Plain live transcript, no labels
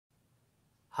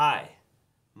Hi,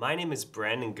 my name is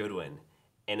Brandon Goodwin,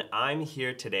 and I'm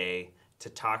here today to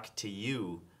talk to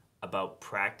you about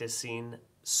practicing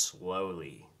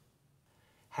slowly.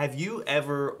 Have you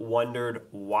ever wondered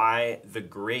why the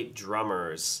great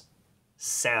drummers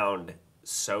sound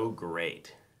so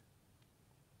great?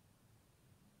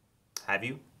 Have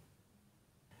you?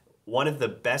 One of the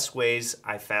best ways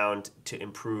I found to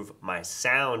improve my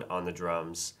sound on the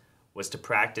drums was to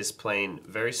practice playing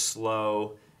very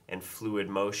slow and fluid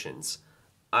motions.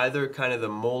 Either kind of the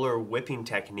molar whipping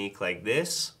technique like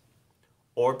this,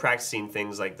 or practicing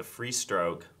things like the free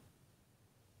stroke,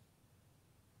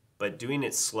 but doing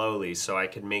it slowly so I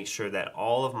could make sure that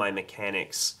all of my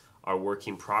mechanics are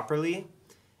working properly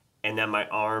and that my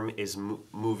arm is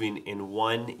moving in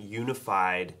one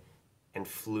unified and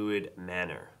fluid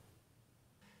manner.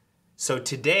 So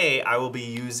today I will be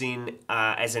using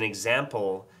as an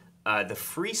example the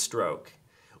free stroke,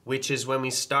 which is when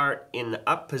we start in the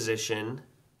up position,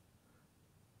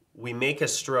 we make a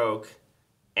stroke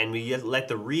and we let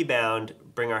the rebound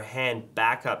bring our hand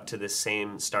back up to the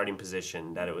same starting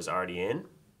position that it was already in.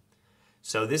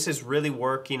 So this is really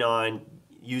working on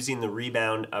using the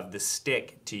rebound of the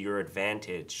stick to your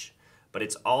advantage, but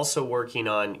it's also working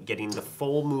on getting the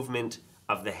full movement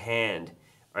of the hand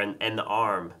and the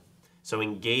arm. So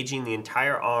engaging the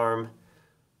entire arm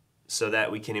so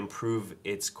that we can improve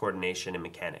its coordination and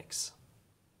mechanics.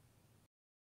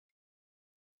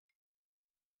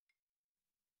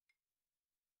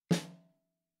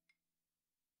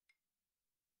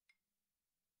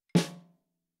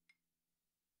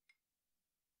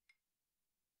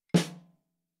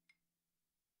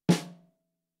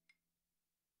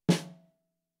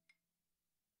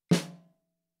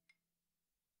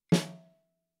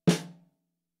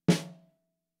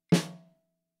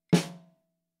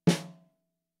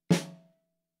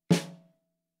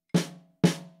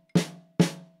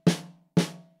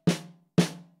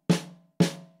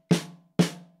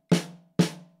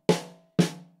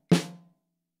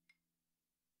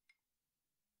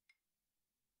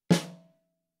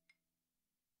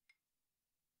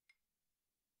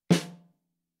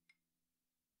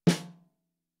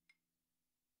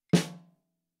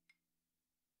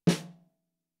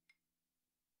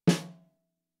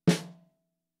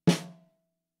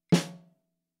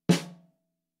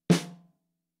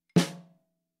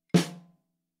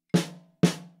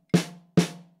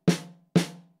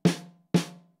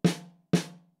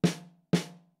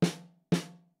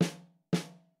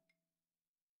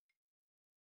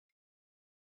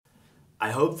 I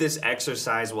hope this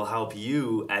exercise will help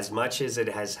you as much as it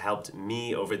has helped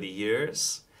me over the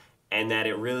years, and that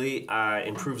it really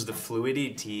improves the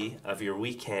fluidity of your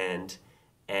weak hand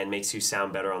and makes you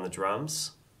sound better on the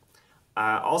drums.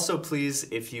 Also, please,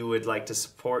 if you would like to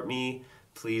support me,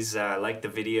 please like the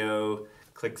video,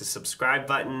 click the subscribe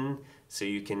button so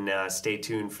you can stay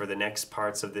tuned for the next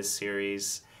parts of this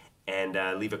series, and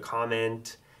leave a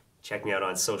comment. Check me out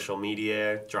on social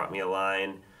media, drop me a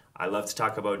line. I love to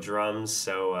talk about drums,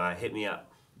 so hit me up.